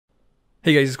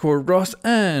Hey guys, it's Core Ross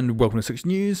and welcome to 6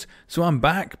 News. So I'm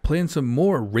back playing some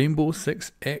more Rainbow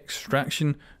Six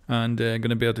Extraction and going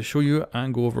to be able to show you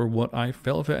and go over what I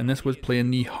felt of it. And this was playing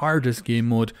the hardest game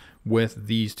mode with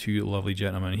these two lovely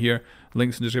gentlemen here.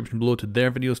 Links in the description below to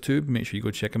their videos too. Make sure you go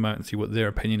check them out and see what their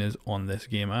opinion is on this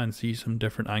game and see some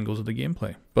different angles of the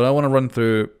gameplay. But I want to run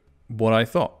through what I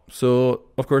thought. So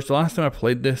of course the last time I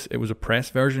played this it was a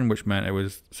press version, which meant it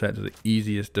was set to the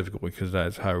easiest difficulty because that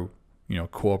is how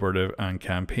cooperative and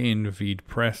campaign feed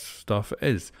press stuff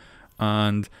is.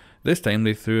 And this time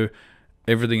they threw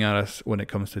everything at us when it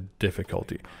comes to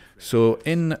difficulty. So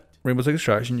in Rainbow Six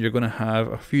Extraction, you're going to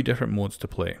have a few different modes to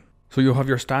play. So you'll have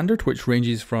your standard, which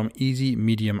ranges from easy,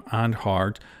 medium and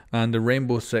hard, and the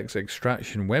Rainbow Six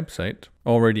Extraction website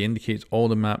already indicates all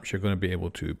the maps you're going to be able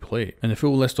to play. And the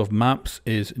full list of maps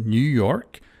is New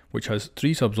York, which has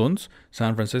 3 subzones,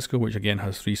 San Francisco, which again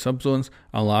has 3 subzones,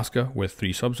 Alaska with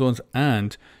 3 subzones,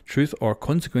 and Truth or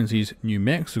Consequences, New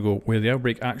Mexico, where the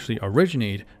outbreak actually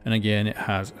originated, and again it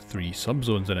has 3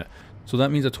 subzones in it. So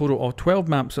that means a total of 12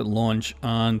 maps at launch,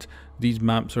 and these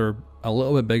maps are a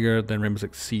little bit bigger than Rainbow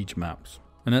Six Siege maps.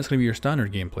 And that's going to be your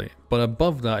standard gameplay. But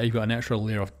above that, you've got an extra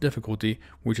layer of difficulty,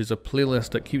 which is a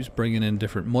playlist that keeps bringing in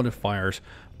different modifiers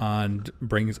and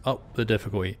brings up the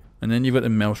difficulty. And then you've got the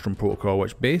Maelstrom protocol,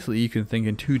 which basically you can think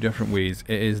in 2 different ways.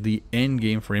 It is the end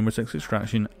game for Rainbow Six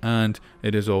Extraction, and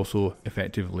it is also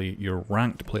effectively your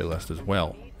ranked playlist as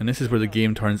well. And this is where the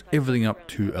game turns everything up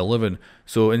to 11.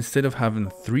 So instead of having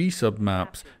 3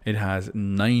 submaps, it has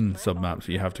 9 submaps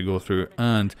that you have to go through,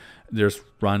 and there's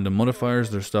random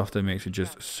modifiers, there's stuff that makes it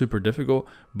just super difficult,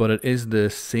 but it is the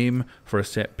same for a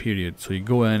set period. So you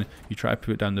go in, you try to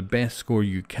put down the best score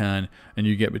you can, and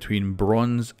you get between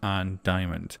bronze and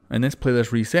diamond. And this playlist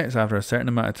resets after a certain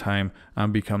amount of time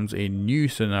and becomes a new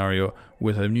scenario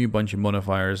with a new bunch of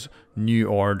modifiers, new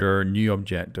order, new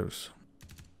objectives.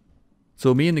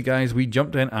 So me and the guys, we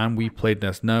jumped in and we played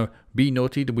this. Now, be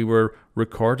noted, we were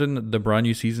recording the brand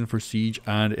new season for Siege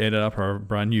and edited up our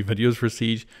brand new videos for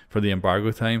Siege for the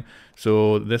embargo time.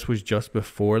 So this was just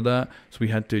before that. So we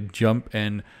had to jump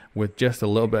in with just a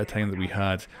little bit of time that we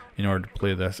had in order to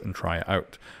play this and try it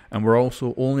out. And we're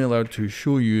also only allowed to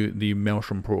show you the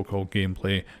Maelstrom protocol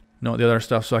gameplay, not the other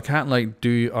stuff. So I can't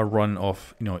do a run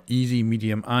of easy,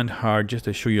 medium and hard just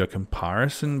to show you a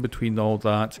comparison between all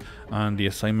that and the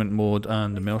assignment mode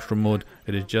and the Maelstrom mode.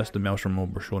 It is just the Maelstrom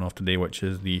mode we're showing off today, which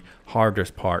is the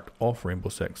hardest part of Rainbow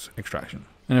Six Extraction.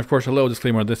 And of course, a little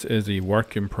disclaimer, this is a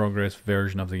work in progress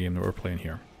version of the game that we're playing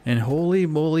here. And holy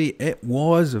moly, it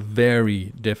was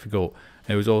very difficult.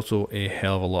 It was also a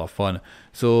hell of a lot of fun.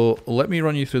 So let me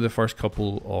run you through the first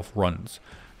couple of runs.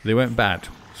 They went bad.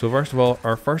 So first of all,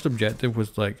 our first objective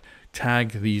was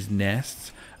tag these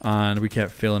nests, and we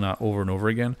kept failing that over and over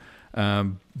again.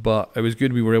 But it was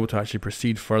good we were able to actually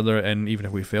proceed further, and even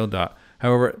if we failed that.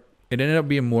 However, it ended up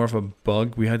being more of a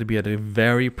bug. We had to be at a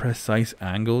very precise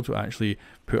angle to actually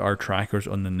put our trackers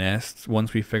on the nests.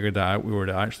 Once we figured that out, we were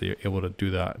actually able to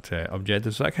do that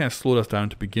objective. So that kind of slowed us down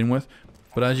to begin with.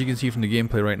 But as you can see from the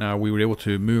gameplay right now, we were able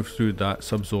to move through that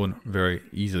subzone very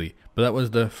easily. But that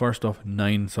was the first of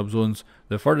 9 subzones.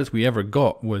 The furthest we ever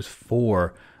got was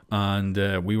 4,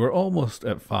 and we were almost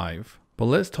at 5. But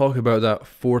let's talk about that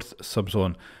 4th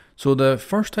subzone. So the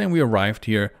first time we arrived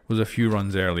here was a few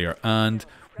runs earlier, and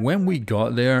when we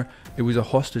got there, it was a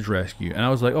hostage rescue. And I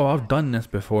was like, oh, I've done this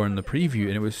before in the preview,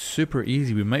 and it was super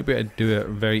easy. We might be able to do it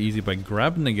very easy by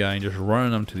grabbing the guy and just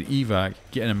running him to the evac,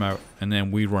 getting him out, and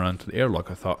then we run onto the airlock.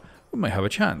 I thought, we might have a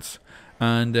chance.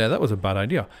 And that was a bad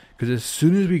idea, because as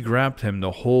soon as we grabbed him,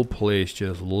 the whole place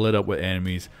just lit up with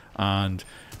enemies, and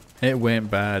it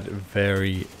went bad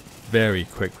very, very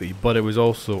quickly. But it was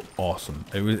also awesome.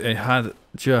 It had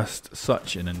just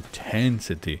such an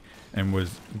intensity and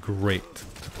was great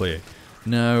to play.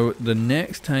 Now, the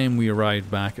next time we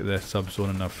arrived back at this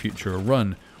subzone in a future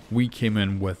run, we came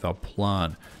in with a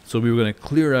plan. So we were going to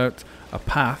clear out a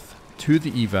path to the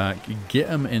evac, get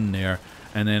him in there,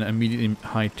 and then immediately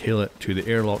hightail it to the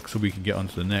airlock so we could get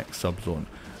onto the next subzone.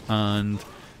 And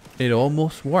it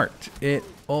almost worked. It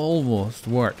almost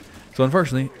worked. So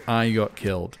unfortunately, I got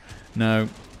killed. Now,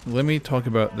 let me talk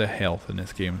about the health in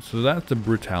this game. So that's the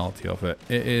brutality of it.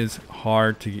 It is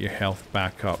hard to get your health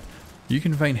back up. You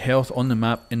can find health on the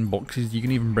map in boxes. You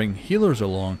can even bring healers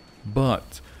along,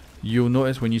 but you'll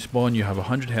notice when you spawn you have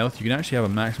 100 health. You can actually have a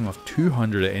maximum of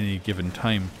 200 at any given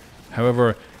time.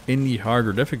 However, in the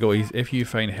harder difficulties, if you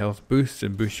find health boosts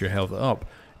and boost your health up,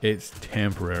 it's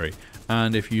temporary.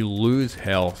 And if you lose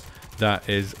health, that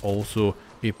is also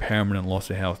a permanent loss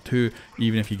of health too.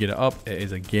 Even if you get it up, it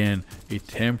is again a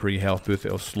temporary health boost.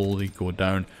 It'll slowly go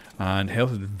down, and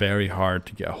health is very hard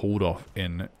to get a hold of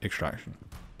in extraction.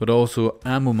 But also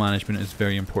ammo management is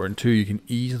very important too. You can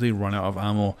easily run out of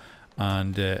ammo,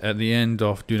 and at the end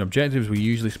of doing objectives we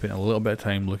usually spend a little bit of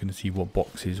time looking to see what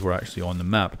boxes were actually on the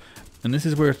map. And this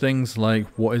is where things like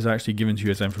what is actually given to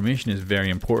you as information is very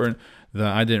important,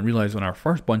 that I didn't realize on our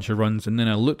first bunch of runs. And then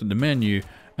I looked at the menu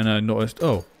and I noticed,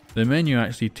 oh, the menu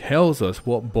actually tells us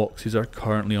what boxes are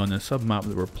currently on the submap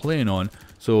that we're playing on.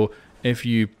 So if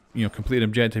you complete an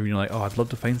objective and you're like, oh, I'd love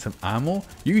to find some ammo,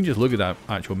 you can just look at that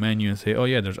actual menu and say, oh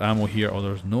yeah, there's ammo here, or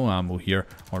there's no ammo here,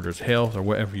 or there's health, or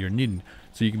whatever you're needing.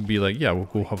 So you can be like, yeah, we'll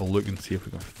go have a look and see if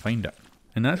we can find it.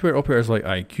 And that's where operators like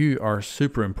IQ are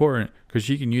super important, because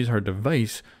she can use her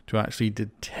device to actually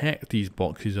detect these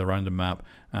boxes around the map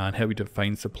and help you to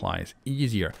find supplies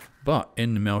easier. But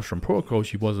in the Maelstrom protocol,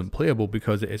 she wasn't playable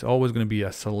because it is always going to be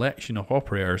a selection of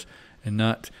operators, and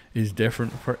that is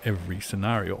different for every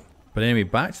scenario. But anyway,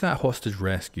 back to that hostage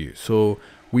rescue. So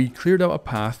we cleared out a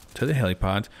path to the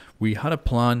helipad. We had a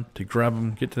plan to grab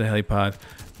him, get to the helipad,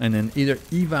 and then either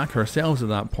evac ourselves at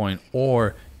that point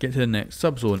or get to the next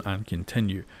subzone and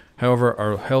continue. However,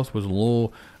 our health was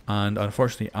low, and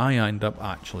unfortunately I ended up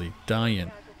actually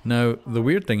dying. Now, the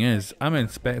weird thing is, I'm in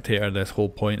spectator at this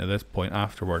point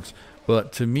afterwards,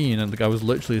 but to me, and like I was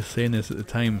literally saying this at the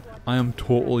time, I am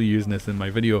totally using this in my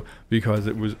video because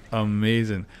it was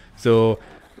amazing. So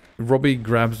Robbie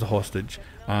grabs the hostage,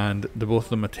 and the both of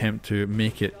them attempt to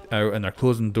make it out, and they're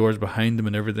closing doors behind them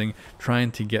and everything,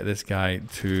 trying to get this guy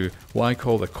to what I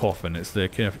call the coffin. It's the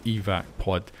kind of evac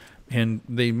pod, and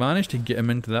they manage to get him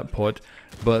into that pod,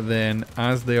 but then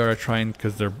as they are trying,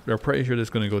 because they're pretty sure it's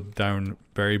going to go down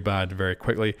very bad very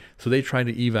quickly, so they try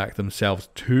to evac themselves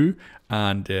too,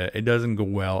 and it doesn't go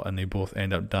well, and they both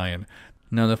end up dying.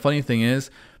 Now the funny thing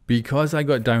is, because I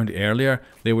got downed earlier,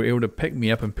 they were able to pick me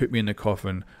up and put me in the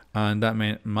coffin, and that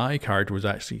meant my character was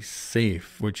actually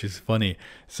safe, which is funny.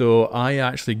 So I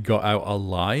actually got out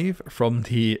alive from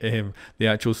the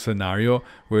actual scenario,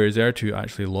 whereas their two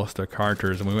actually lost their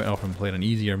characters, and we went off and played an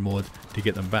easier mode to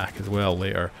get them back as well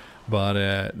later. But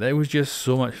it was just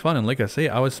so much fun, and like I say,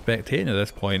 I was spectating at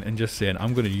this point and just saying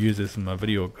I'm going to use this in my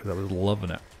video because I was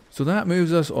loving it. So that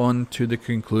moves us on to the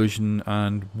conclusion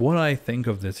and what I think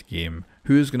of this game,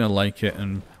 who's going to like it,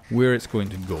 and where it's going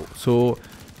to go. So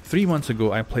 3 months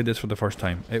ago I played this for the first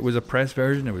time. It was a press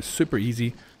version, it was super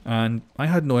easy, and I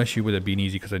had no issue with it being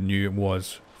easy because I knew it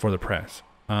was for the press,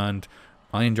 and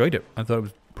I enjoyed it. I thought it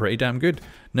was pretty damn good.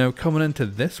 Now coming into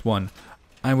this one,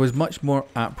 I was much more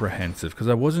apprehensive because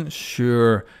I wasn't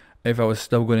sure if I was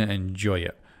still going to enjoy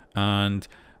it. And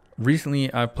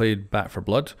recently I played Back 4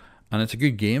 Blood, and it's a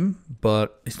good game,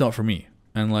 but it's not for me.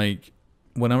 And like,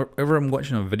 whenever I'm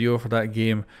watching a video for that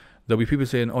game, there'll be people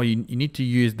saying, oh, you need to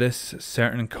use this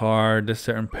certain card, this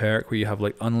certain perk where you have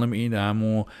like unlimited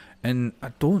ammo, and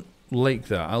I don't like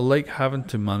that. I like having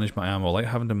to manage my ammo, I like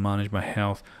having to manage my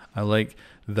health. I like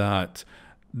that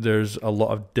there's a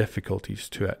lot of difficulties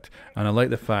to it, and I like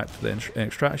the fact that in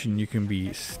extraction you can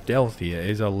be stealthy. It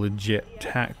is a legit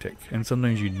tactic, and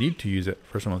sometimes you need to use it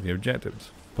for some of the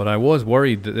objectives. But I was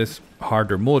worried that this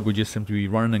harder mode would just simply be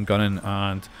running and gunning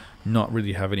and not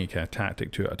really have any kind of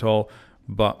tactic to it at all.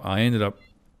 But I ended up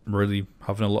really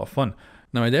having a lot of fun.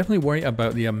 Now I definitely worry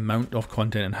about the amount of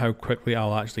content and how quickly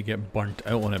I'll actually get burnt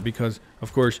out on it, because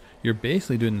of course you're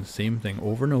basically doing the same thing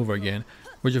over and over again,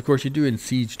 which of course you do in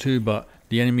Siege too, but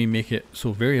the enemy make it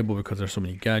so variable because there's so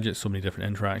many gadgets, so many different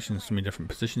interactions, so many different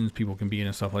positions people can be in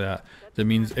and stuff like that. That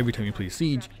means every time you play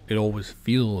Siege, it always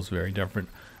feels very different.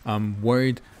 I'm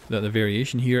worried that the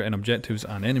variation here in objectives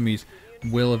and enemies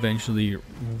will eventually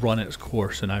run its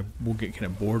course, and I will get kind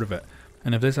of bored of it.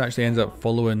 And if this actually ends up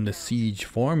following the Siege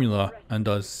formula and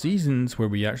does seasons where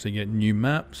we actually get new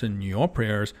maps and new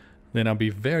operators, then I'll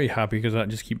be very happy, because that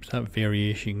just keeps that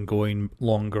variation going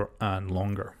longer and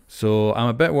longer. So I'm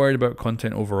a bit worried about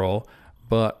content overall,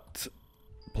 but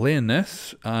playing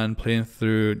this and playing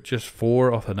through just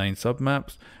 4 of the 9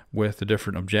 submaps with the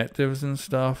different objectives and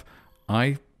stuff,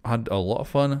 I had a lot of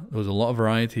fun. There was a lot of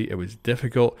variety. It was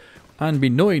difficult. And be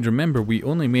noted, remember, we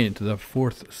only made it to the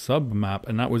 4th sub-map,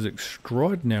 and that was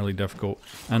extraordinarily difficult.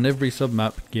 And every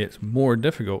sub-map gets more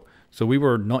difficult. So we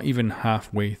were not even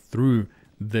halfway through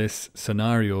this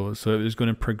scenario, so it was going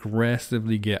to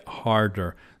progressively get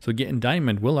harder. So getting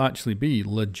Diamond will actually be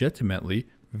legitimately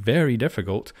very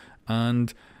difficult,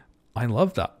 and I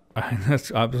love that.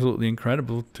 That's absolutely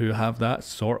incredible to have that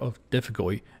sort of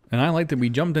difficulty. And I like that we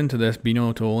jumped into this being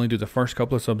able to only do the first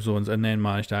couple of subzones and then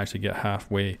managed to actually get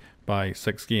halfway by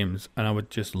 6 games. And I would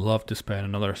just love to spend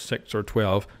another 6 or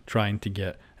 12 trying to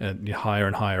get the higher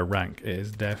and higher rank. It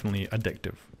is definitely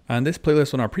addictive. And this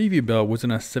playlist on our preview build was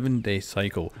in a 7-day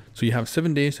cycle. So you have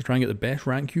 7 days to try and get the best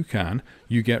rank you can.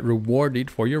 You get rewarded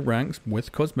for your ranks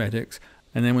with cosmetics.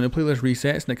 And then when the playlist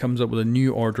resets and it comes up with a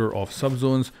new order of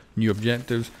subzones, new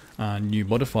objectives, and new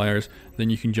modifiers, then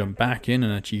you can jump back in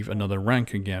and achieve another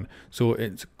rank again. So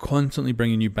it's constantly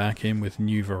bringing you back in with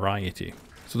new variety.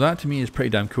 So that to me is pretty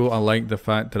damn cool. I like the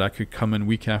fact that I could come in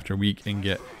week after week and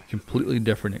get completely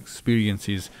different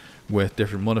experiences with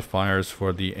different modifiers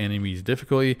for the enemy's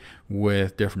difficulty,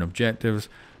 with different objectives.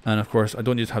 And of course, I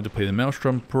don't just have to play the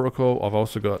Maelstrom protocol, I've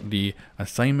also got the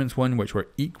assignments one, which were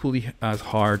equally as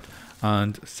hard,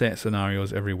 and set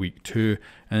scenarios every week too.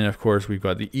 And then of course we've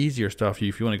got the easier stuff.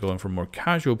 If you want to go in for more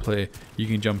casual play, you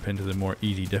can jump into the more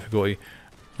easy difficulty.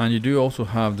 And you do also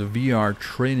have the VR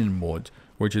training mode,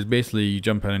 which is basically you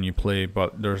jump in and you play,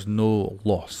 but there's no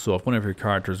loss. So if one of your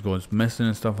characters goes missing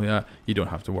and stuff like that, you don't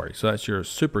have to worry. So that's your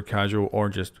super casual, or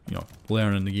just, you know,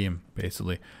 learning the game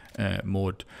basically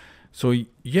mode. So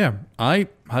yeah, I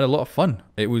had a lot of fun.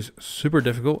 It was super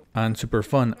difficult and super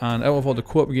fun. And out of all the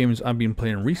co-op games I've been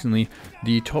playing recently,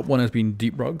 the top one has been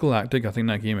Deep Rock Galactic. I think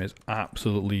that game is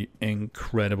absolutely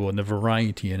incredible, and the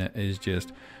variety in it is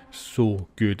just so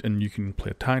good. And you can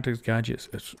play tactics, gadgets.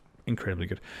 It's incredibly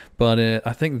good. But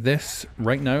I think this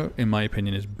right now, in my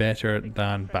opinion, is better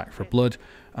than Back 4 Blood,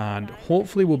 and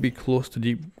hopefully we'll be close to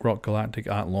Deep Rock Galactic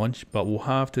at launch, but we'll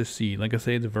have to see. Like I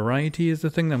say, the variety is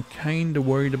the thing that I'm kind of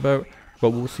worried about,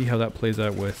 but we'll see how that plays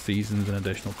out with seasons and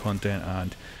additional content,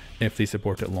 and if they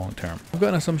support it long term. I've got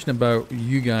an assumption about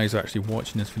you guys actually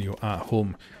watching this video at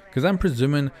home, because I'm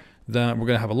presuming that we're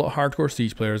going to have a lot of hardcore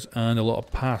Siege players and a lot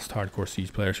of past hardcore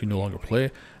Siege players who no longer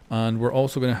play, and we're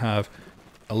also going to have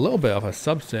a little bit of a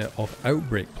subset of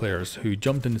Outbreak players who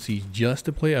jumped into Siege just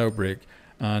to play Outbreak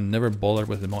and never bothered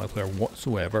with the multiplayer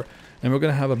whatsoever. And we're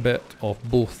going to have a bit of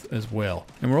both as well.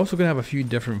 And we're also going to have a few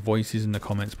different voices in the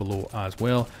comments below as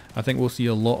well. I think we'll see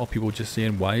a lot of people just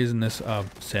saying, why isn't this a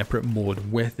separate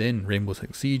mode within Rainbow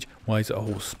Six Siege? Why is it a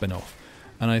whole spin-off?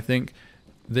 And I think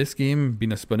this game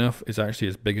being a spin-off is actually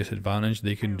its biggest advantage.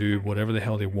 They can do whatever the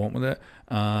hell they want with it.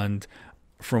 And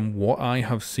from what I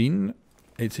have seen,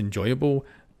 it's enjoyable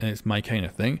and it's my kind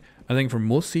of thing. I think for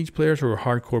most Siege players who are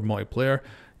hardcore multiplayer,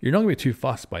 you're not going to be too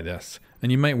fussed by this,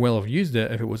 and you might well have used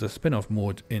it if it was a spin-off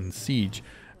mode in Siege,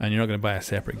 and you're not going to buy a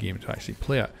separate game to actually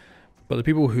play it. But the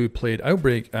people who played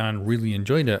Outbreak and really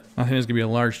enjoyed it, I think there's going to be a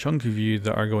large chunk of you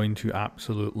that are going to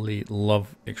absolutely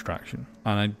love Extraction.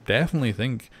 And I definitely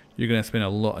think you're going to spend a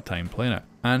lot of time playing it.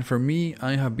 And for me,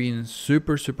 I have been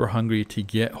super hungry to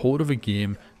get hold of a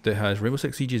game that has Rainbow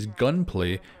Six Siege's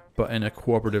gunplay, but in a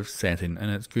cooperative setting,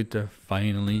 and it's good to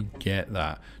finally get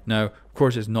that. Now, of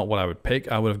course, it's not what I would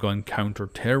pick. I would have gone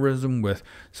counter-terrorism with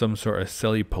some sort of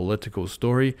silly political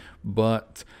story,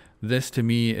 but this to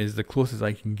me is the closest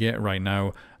I can get right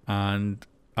now, and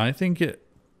I think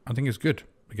it's good.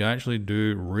 Like, I actually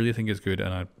do really think it's good,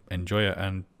 and I enjoy it,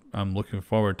 and I'm looking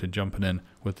forward to jumping in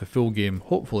with the full game,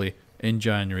 hopefully in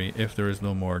January, if there is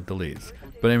no more delays.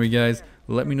 But anyway, guys,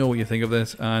 let me know what you think of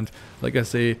this, and like I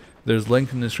say, there's a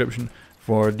link in the description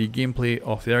for the gameplay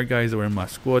of the other guys that were in my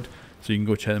squad, so you can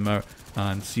go check them out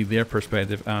and see their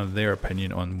perspective and their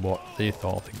opinion on what they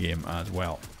thought of the game as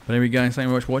well. But anyway, guys, thank you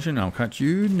very much for watching, and I'll catch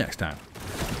you next time.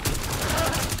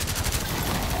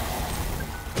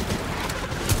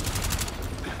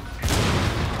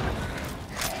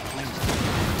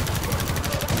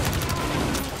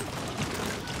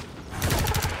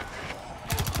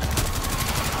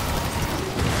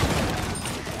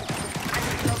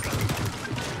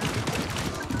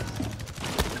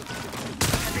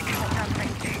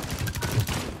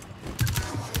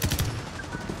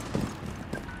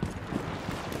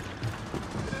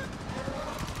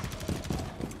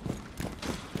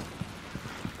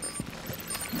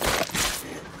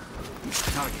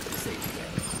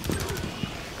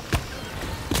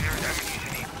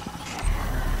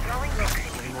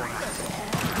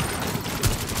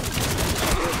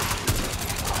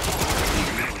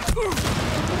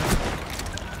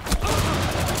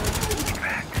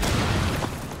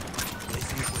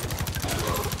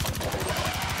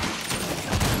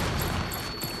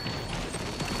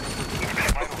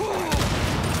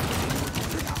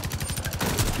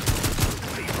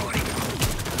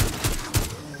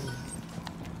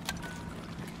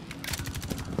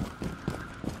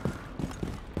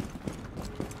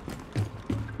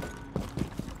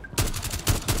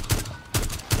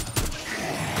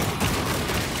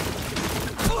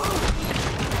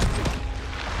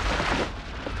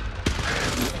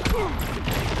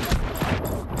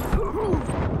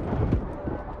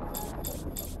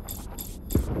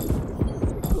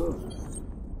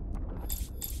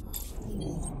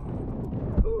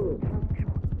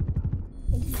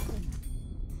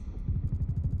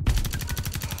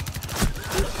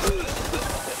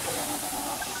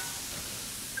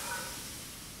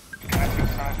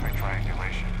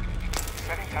 triangulation.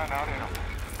 Setting timeout interval.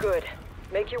 Good.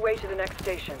 Make your way to the next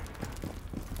station.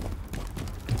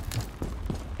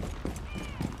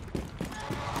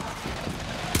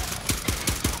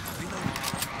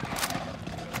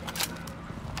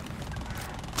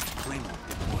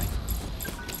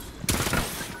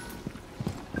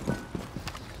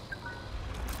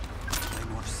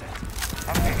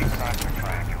 Updating seismic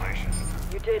triangulation.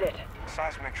 You did it.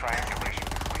 Seismic triangulation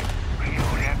complete. Radio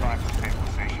standby for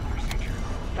stabilization procedure.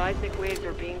 Seismic waves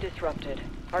are being disrupted.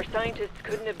 Our scientists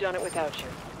couldn't have done it without you.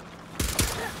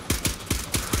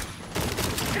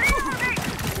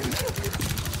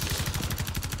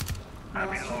 I'm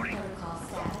reloading. Protocol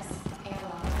status.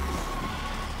 Airlock.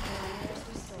 Parameters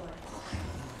restored.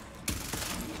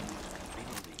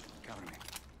 Reloading. Cover me.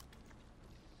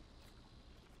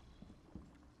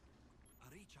 A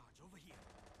recharge over here.